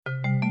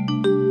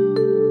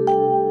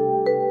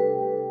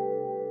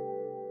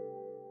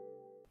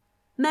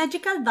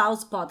Magical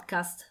Vows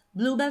Podcast,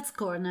 Bluebell's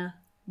Corner,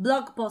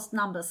 blog post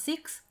number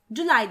 6,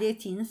 July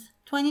 18th,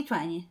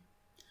 2020.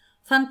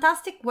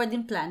 Fantastic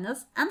wedding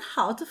planners and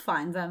how to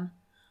find them.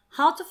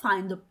 How to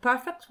find the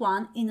perfect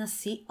one in a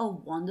sea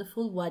of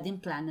wonderful wedding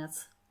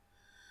planners.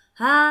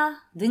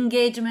 Ah, the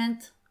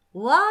engagement.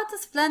 What a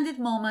splendid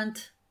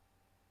moment.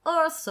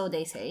 Or so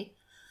they say.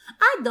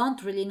 I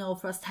don't really know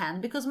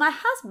firsthand because my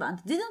husband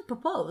didn't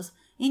propose.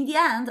 In the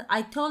end,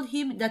 I told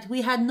him that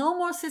we had no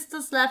more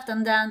sisters left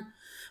and then,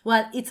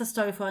 well, it's a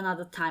story for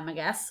another time, I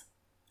guess.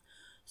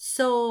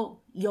 So,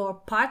 your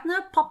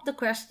partner popped the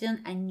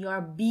question and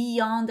you're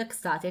beyond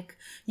ecstatic.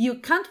 You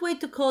can't wait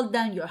to call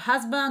them your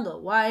husband or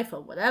wife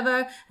or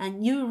whatever,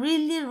 and you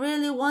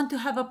really want to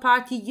have a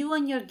party you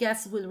and your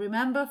guests will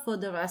remember for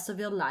the rest of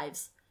your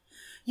lives.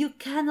 You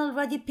can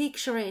already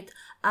picture it,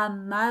 a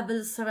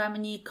marvelous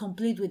ceremony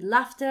complete with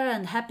laughter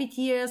and happy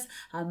tears,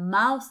 a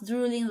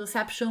mouth-drooling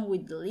reception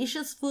with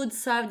delicious food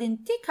served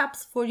in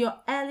teacups for your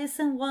Alice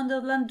in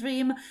Wonderland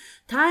dream,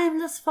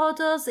 timeless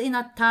photos in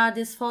a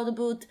TARDIS photo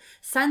booth,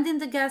 sending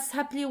the guests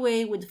happily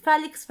away with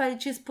Felix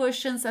Felicis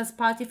portions as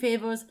party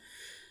favors.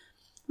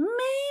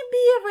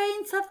 Maybe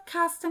Reigns of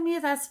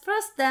Castamere as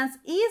first dance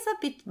is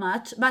a bit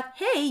much, but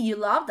hey, you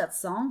love that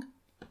song.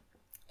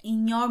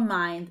 In your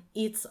mind,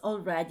 it's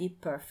already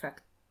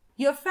perfect.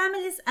 Your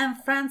families and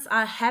friends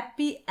are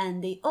happy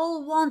and they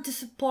all want to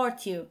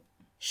support you.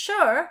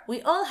 Sure,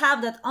 we all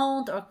have that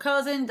aunt or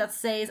cousin that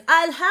says,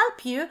 I'll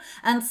help you,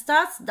 and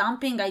starts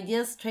dumping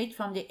ideas straight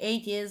from the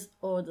 80s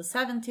or the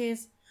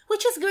 70s.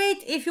 Which is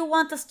great if you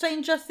want a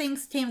Stranger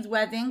Things themed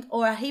wedding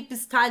or a hippie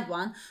styled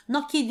one.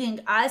 No kidding,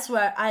 I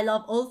swear I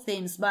love all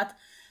themes, but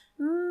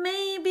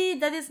maybe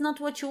that is not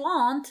what you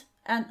want.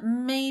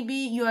 And maybe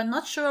you are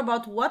not sure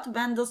about what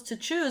vendors to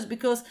choose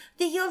because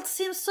they all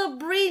seem so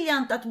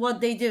brilliant at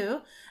what they do,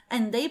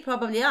 and they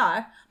probably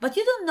are, but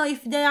you don't know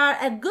if they are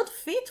a good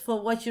fit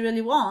for what you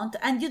really want,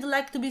 and you'd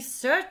like to be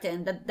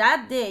certain that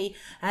that day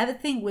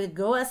everything will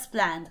go as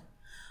planned.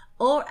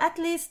 Or at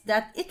least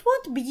that it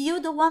won't be you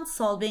the one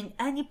solving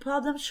any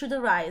problem should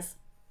arise.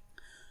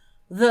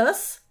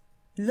 Thus,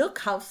 look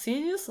how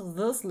serious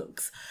this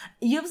looks.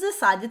 You've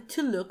decided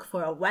to look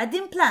for a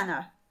wedding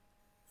planner.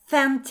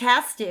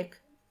 Fantastic!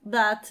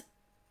 But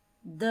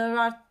there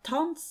are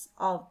tons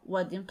of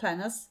wedding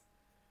planners.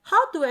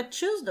 How do I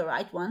choose the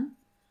right one?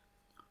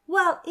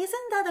 Well,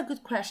 isn't that a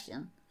good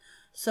question?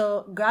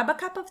 So grab a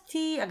cup of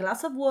tea, a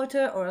glass of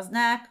water, or a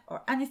snack,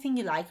 or anything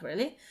you like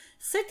really.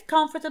 Sit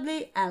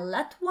comfortably and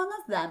let one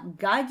of them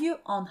guide you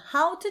on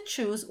how to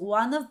choose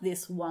one of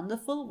these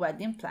wonderful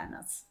wedding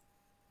planners.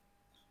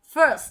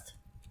 First,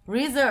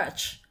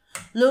 research.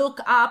 Look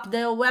up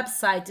their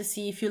website to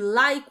see if you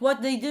like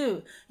what they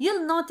do.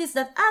 You'll notice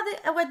that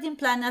every wedding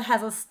planner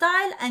has a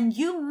style and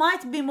you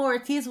might be more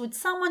at ease with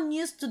someone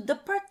used to the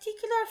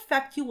particular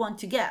effect you want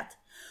to get.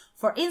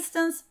 For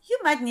instance, you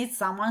might need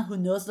someone who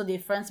knows the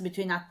difference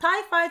between a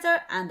TIE fighter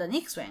and an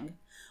X-Wing,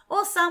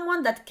 or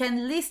someone that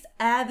can list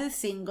every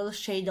single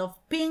shade of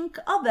pink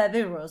of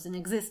every rose in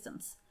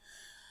existence.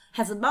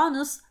 As a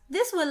bonus,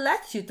 this will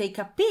let you take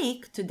a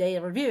peek to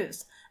their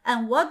reviews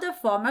and what their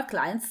former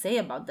clients say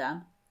about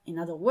them. In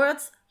other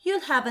words,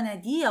 you'll have an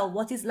idea of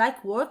what it's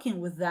like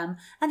working with them,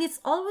 and it's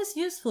always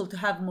useful to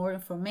have more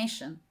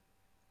information.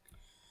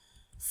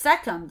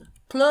 Second,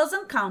 close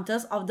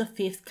encounters of the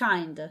fifth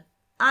kind,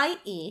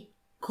 i.e.,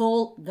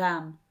 call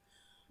them.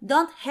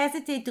 Don't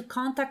hesitate to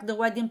contact the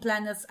wedding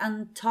planners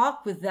and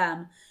talk with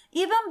them.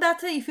 Even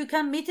better if you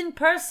can meet in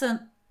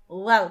person.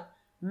 Well,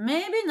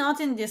 maybe not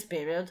in this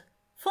period.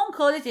 Phone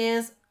call it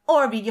is,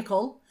 or video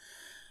call.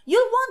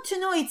 You'll want to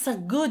know it's a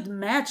good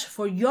match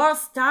for your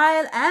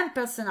style and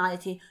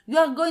personality. You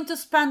are going to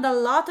spend a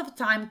lot of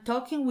time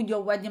talking with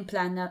your wedding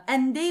planner,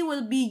 and they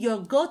will be your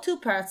go-to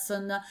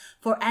person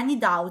for any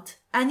doubt,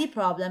 any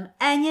problem,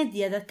 any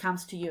idea that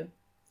comes to you.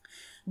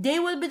 They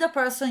will be the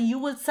person you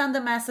will send a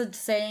message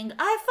saying,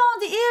 I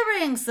found the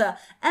earrings,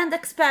 and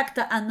expect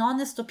an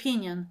honest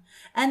opinion.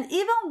 And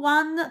even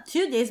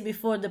 1-2 days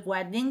before the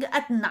wedding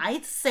at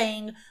night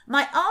saying,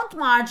 my Aunt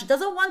Marge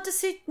doesn't want to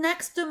sit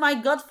next to my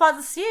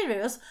godfather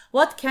Sirius,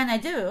 what can I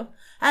do?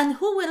 And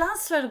who will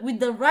answer with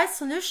the right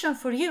solution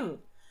for you?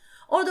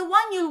 Or the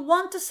one you'll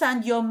want to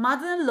send your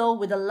mother-in-law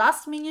with a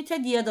last-minute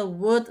idea that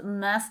would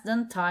mess the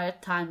entire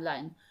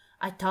timeline.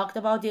 I talked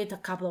about it a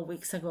couple of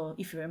weeks ago,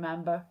 if you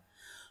remember.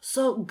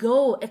 So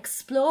go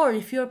explore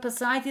if your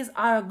personalities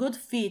are a good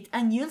fit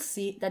and you'll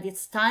see that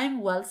it's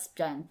time well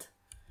spent.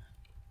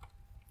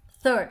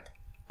 Third,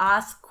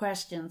 ask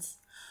questions.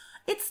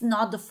 It's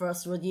not the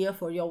first rodeo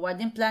for your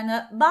wedding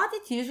planner, but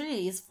it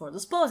usually is for the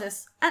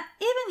spouses. And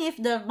even if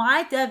there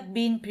might have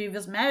been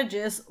previous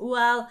marriages,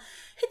 well,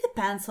 it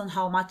depends on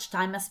how much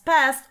time has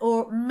passed,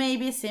 or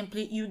maybe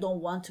simply you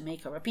don't want to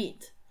make a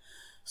repeat.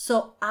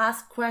 So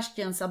ask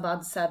questions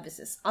about the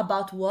services,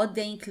 about what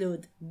they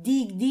include.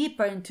 Dig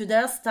deeper into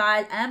their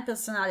style and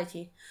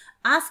personality.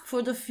 Ask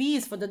for the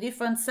fees for the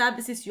different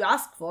services you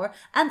ask for,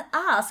 and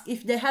ask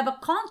if they have a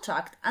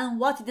contract and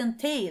what it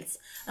entails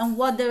and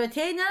what the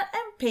retainer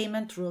and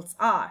payment rules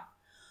are.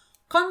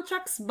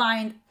 Contracts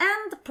bind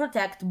and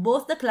protect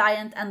both the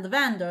client and the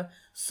vendor,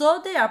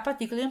 so they are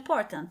particularly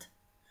important.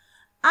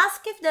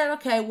 Ask if they're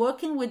okay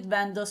working with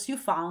vendors you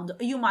found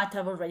or you might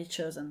have already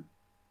chosen.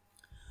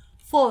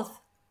 Fourth,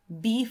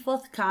 be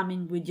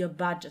forthcoming with your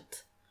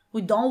budget.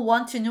 We don't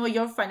want to know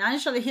your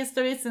financial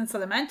history since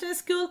elementary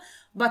school,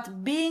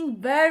 but being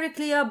very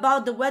clear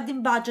about the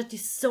wedding budget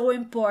is so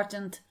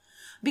important.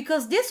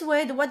 Because this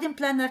way the wedding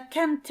planner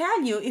can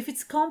tell you if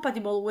it's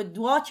compatible with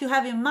what you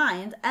have in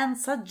mind and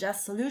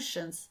suggest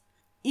solutions.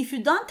 If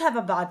you don't have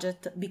a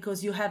budget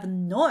because you have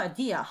no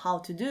idea how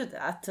to do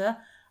that,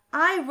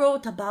 I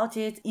wrote about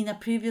it in a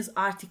previous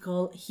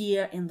article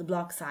here in the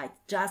blog site.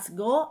 Just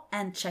go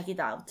and check it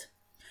out.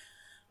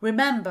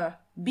 Remember,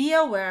 be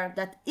aware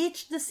that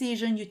each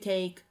decision you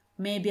take,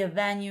 maybe a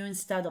venue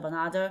instead of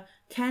another,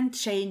 can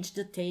change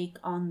the take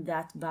on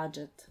that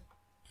budget.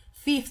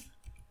 Fifth,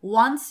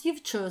 once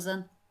you've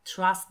chosen,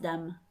 trust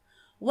them.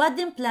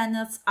 Wedding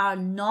planners are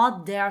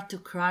not there to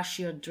crush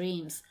your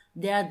dreams.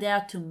 They are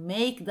there to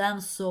make them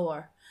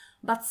soar.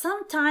 But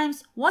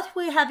sometimes what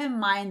we have in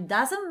mind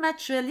doesn't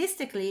match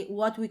realistically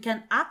what we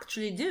can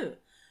actually do.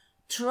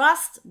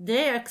 Trust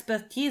their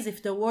expertise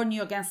if they warn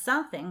you against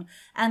something,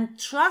 and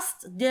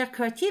trust their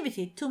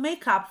creativity to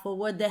make up for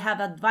what they have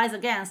advised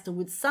against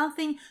with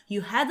something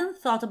you hadn't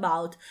thought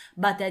about,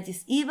 but that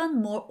is even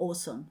more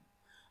awesome.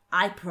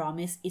 I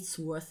promise it's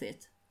worth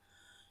it.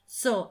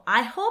 So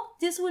I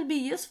hope this will be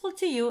useful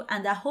to you,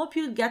 and I hope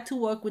you'll get to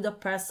work with a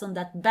person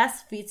that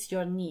best fits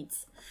your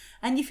needs.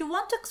 And if you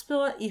want to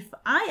explore if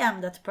I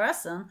am that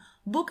person,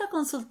 book a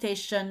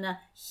consultation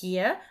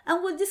here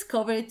and we'll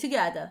discover it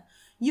together.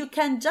 You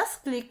can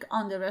just click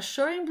on the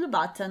reassuring blue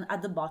button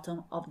at the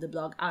bottom of the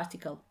blog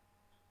article.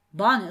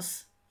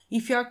 Bonus!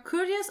 If you're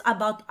curious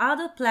about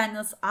other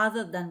planners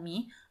other than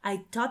me,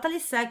 I totally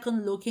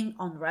second looking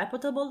on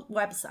reputable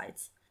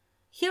websites.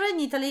 Here in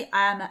Italy,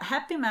 I am a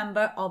happy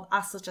member of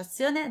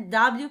Associazione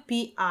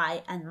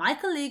WPI, and my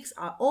colleagues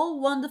are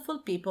all wonderful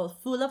people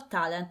full of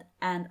talent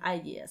and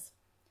ideas.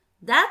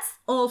 That's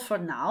all for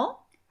now.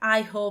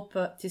 I hope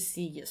to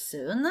see you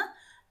soon.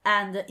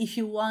 And if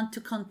you want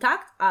to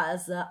contact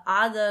us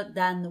other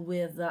than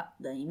with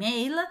the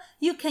email,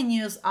 you can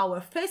use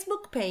our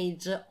Facebook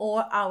page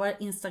or our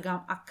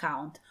Instagram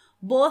account.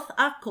 Both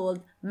are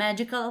called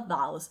Magical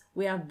Vows.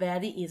 We are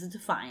very easy to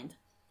find.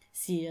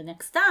 See you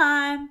next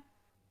time!